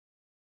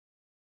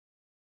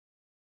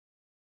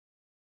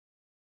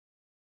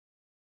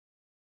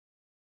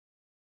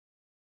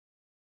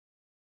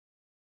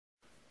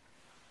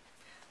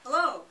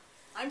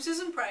I'm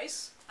Susan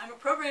Price. I'm a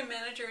program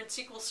manager at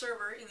SQL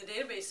Server in the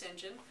database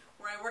engine,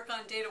 where I work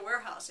on data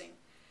warehousing.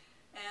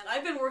 And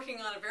I've been working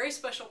on a very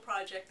special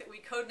project that we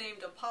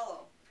codenamed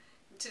Apollo.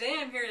 And today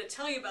I'm here to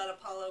tell you about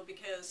Apollo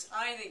because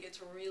I think it's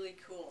really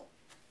cool.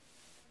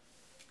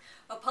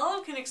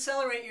 Apollo can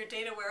accelerate your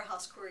data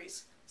warehouse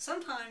queries,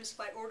 sometimes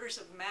by orders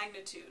of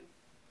magnitude.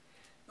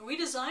 And we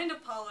designed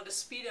Apollo to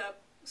speed up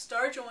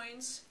star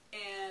joins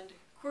and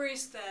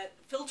queries that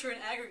filter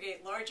and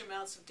aggregate large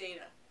amounts of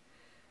data.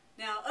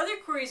 Now, other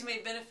queries may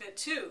benefit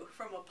too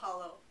from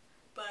Apollo,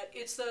 but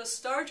it's those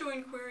star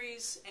join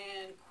queries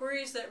and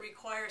queries that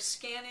require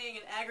scanning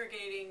and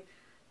aggregating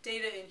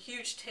data in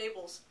huge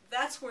tables.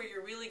 That's where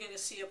you're really going to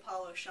see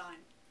Apollo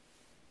shine.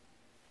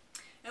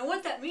 And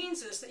what that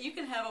means is that you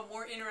can have a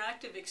more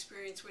interactive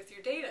experience with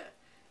your data,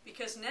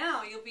 because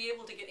now you'll be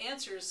able to get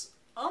answers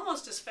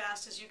almost as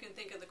fast as you can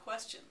think of the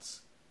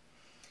questions.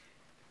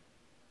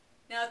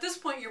 Now at this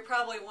point you're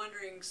probably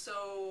wondering,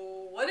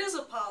 so what is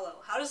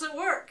Apollo? How does it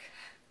work?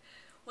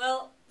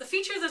 Well, the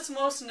feature that's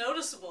most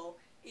noticeable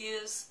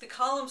is the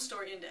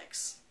Columnstore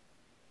index.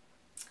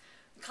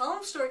 The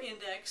Columnstore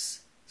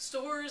index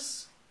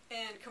stores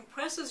and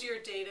compresses your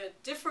data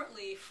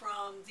differently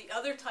from the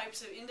other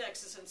types of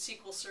indexes in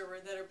SQL Server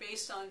that are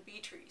based on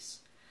B-trees.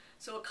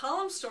 So a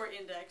Columnstore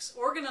index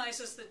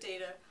organizes the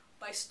data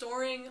by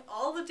storing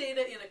all the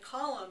data in a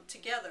column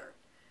together,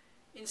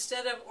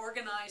 instead of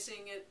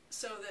organizing it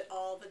so that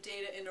all the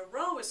data in a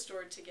row is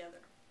stored together.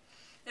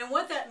 And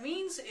what that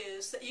means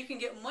is that you can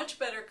get much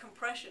better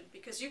compression,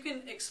 because you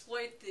can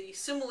exploit the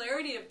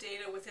similarity of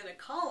data within a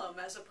column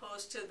as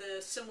opposed to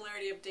the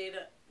similarity of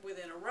data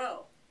within a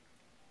row.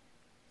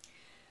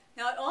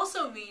 Now it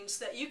also means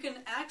that you can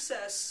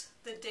access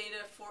the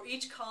data for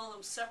each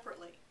column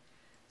separately.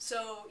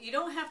 So you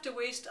don't have to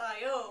waste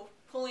I/O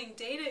pulling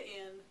data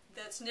in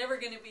that's never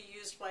going to be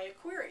used by a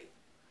query.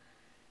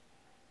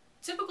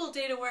 Typical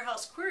data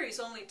warehouse queries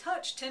only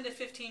touch 10 to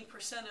 15%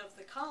 of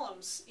the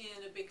columns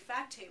in a big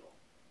fact table.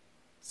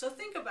 So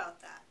think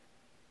about that.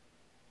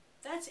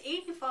 That's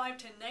 85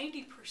 to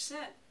 90%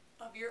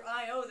 of your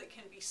I/O that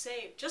can be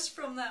saved just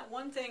from that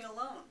one thing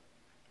alone.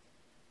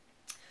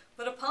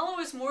 But Apollo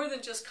is more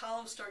than just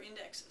Columnstore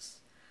indexes.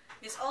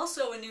 It's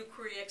also a new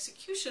query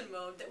execution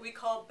mode that we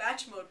call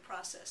batch mode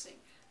processing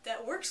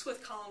that works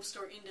with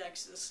Columnstore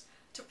indexes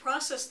to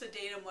process the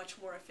data much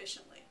more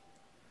efficiently.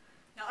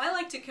 Now I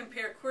like to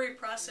compare query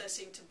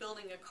processing to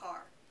building a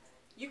car.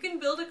 You can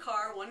build a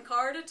car one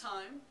car at a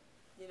time,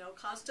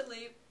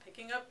 constantly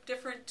picking up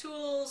different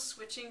tools,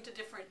 switching to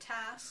different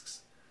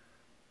tasks.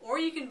 Or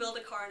you can build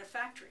a car in a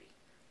factory,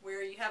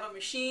 where you have a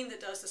machine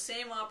that does the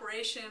same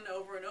operation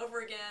over and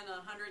over again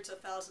on hundreds of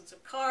thousands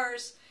of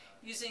cars,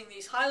 using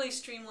these highly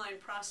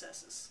streamlined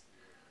processes.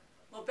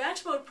 Well,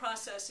 batch mode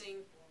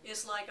processing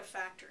is like a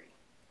factory.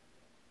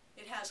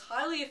 It has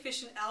highly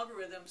efficient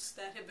algorithms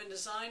that have been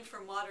designed for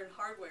modern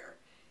hardware,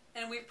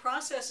 and we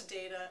process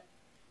data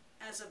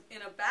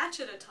in a batch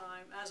at a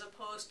time as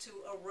opposed to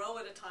a row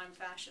at a time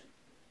fashion.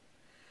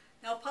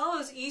 Now Apollo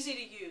is easy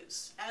to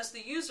use. As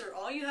the user,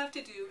 all you have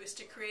to do is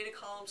to create a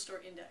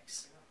Columnstore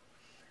index.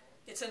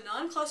 It's a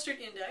non-clustered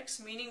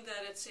index, meaning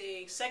that it's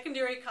a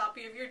secondary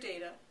copy of your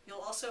data. You'll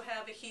also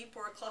have a heap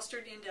or a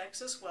clustered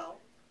index as well.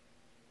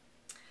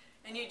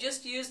 And you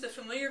just use the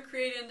familiar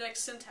create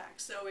index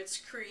syntax. So it's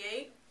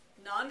create,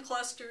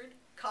 non-clustered,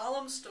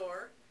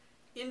 Columnstore,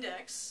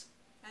 index,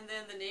 and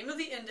then the name of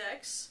the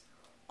index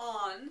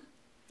on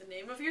the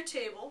name of your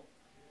table.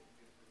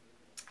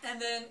 And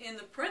then in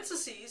the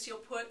parentheses, you'll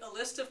put a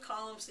list of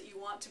columns that you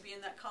want to be in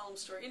that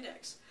Columnstore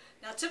index.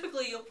 Now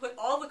typically you'll put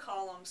all the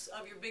columns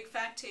of your big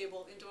fact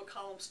table into a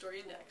Columnstore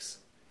index.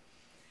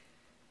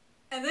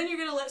 And then you're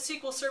going to let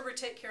SQL Server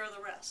take care of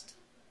the rest.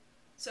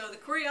 So the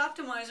query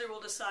optimizer will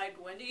decide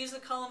when to use the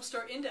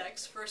Columnstore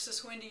index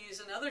versus when to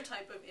use another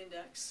type of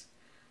index.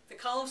 The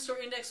Columnstore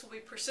index will be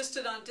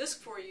persisted on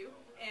disk for you,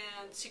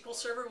 and SQL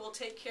Server will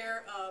take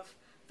care of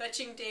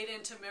fetching data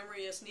into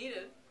memory as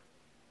needed.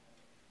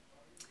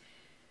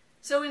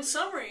 So in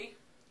summary,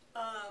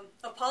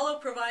 Apollo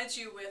provides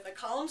you with a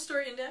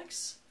Columnstore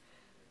index,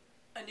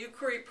 a new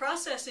query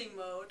processing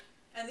mode,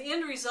 and the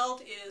end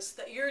result is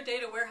that your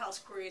data warehouse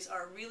queries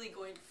are really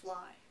going to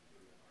fly.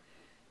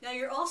 Now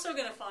you're also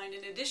going to find,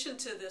 in addition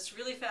to this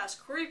really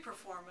fast query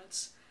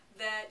performance,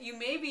 that you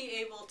may be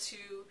able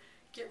to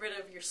get rid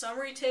of your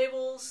summary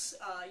tables.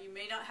 You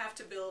may not have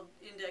to build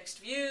indexed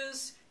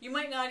views. You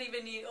might not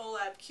even need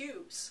OLAP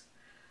cubes.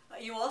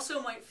 You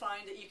also might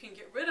find that you can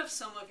get rid of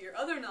some of your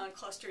other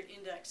non-clustered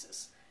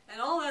indexes. And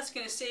all that's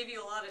going to save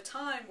you a lot of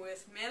time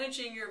with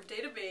managing your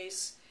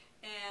database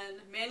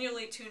and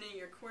manually tuning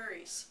your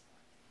queries.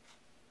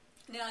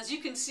 Now as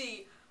you can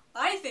see,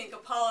 I think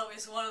Apollo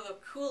is one of the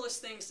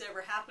coolest things to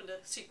ever happen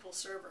to SQL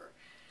Server.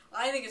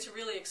 I think it's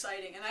really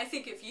exciting, and I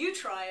think if you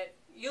try it,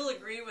 you'll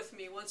agree with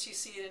me once you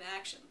see it in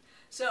action.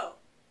 So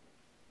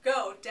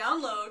go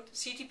download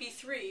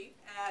CTP3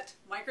 at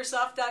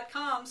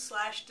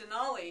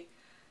Microsoft.com/Denali.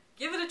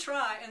 Give it a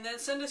try and then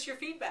send us your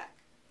feedback.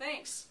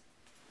 Thanks.